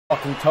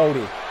fucking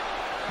toady.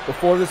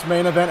 Before this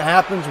main event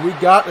happens, we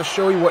got to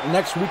show you what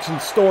next week's in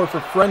store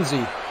for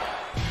Frenzy.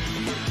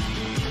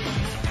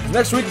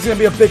 Next week is going to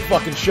be a big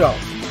fucking show.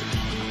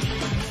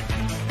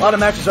 A lot of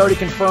matches already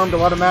confirmed, a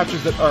lot of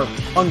matches that are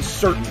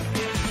uncertain.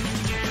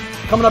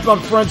 Coming up on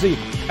Frenzy,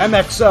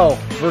 MXL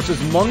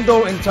versus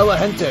Mundo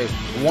Inteligente,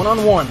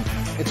 one-on-one.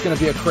 It's going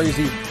to be a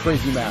crazy,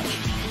 crazy match.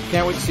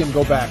 Can't wait to see him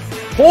go back.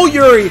 Paul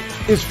Yuri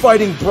is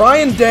fighting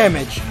Brian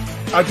Damage.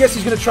 I guess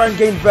he's going to try and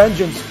gain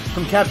vengeance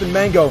from Captain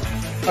Mango.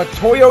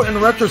 Atoyot and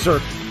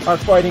Retrazerk are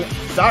fighting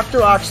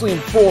Dr. Oxley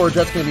and Forge.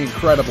 That's going to be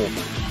incredible.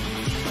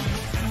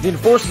 The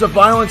Enforcers of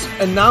Violence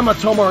and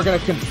Namatoma are going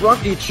to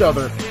confront each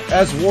other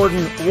as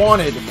Warden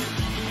wanted.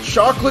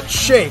 Chocolate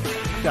Shake,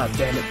 god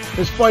damn it,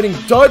 is fighting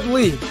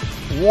Dudley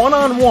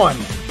one-on-one.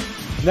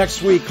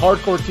 Next week,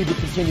 Hardcore TV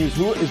continues.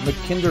 Who is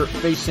MacHinder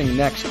facing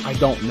next? I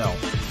don't know.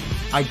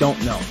 I don't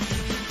know.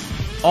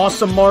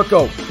 Awesome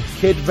Marco,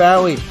 Kid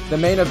Valley. The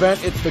main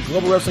event, it's the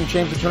Global Wrestling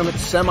Championship Tournament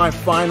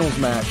semifinals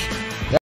match.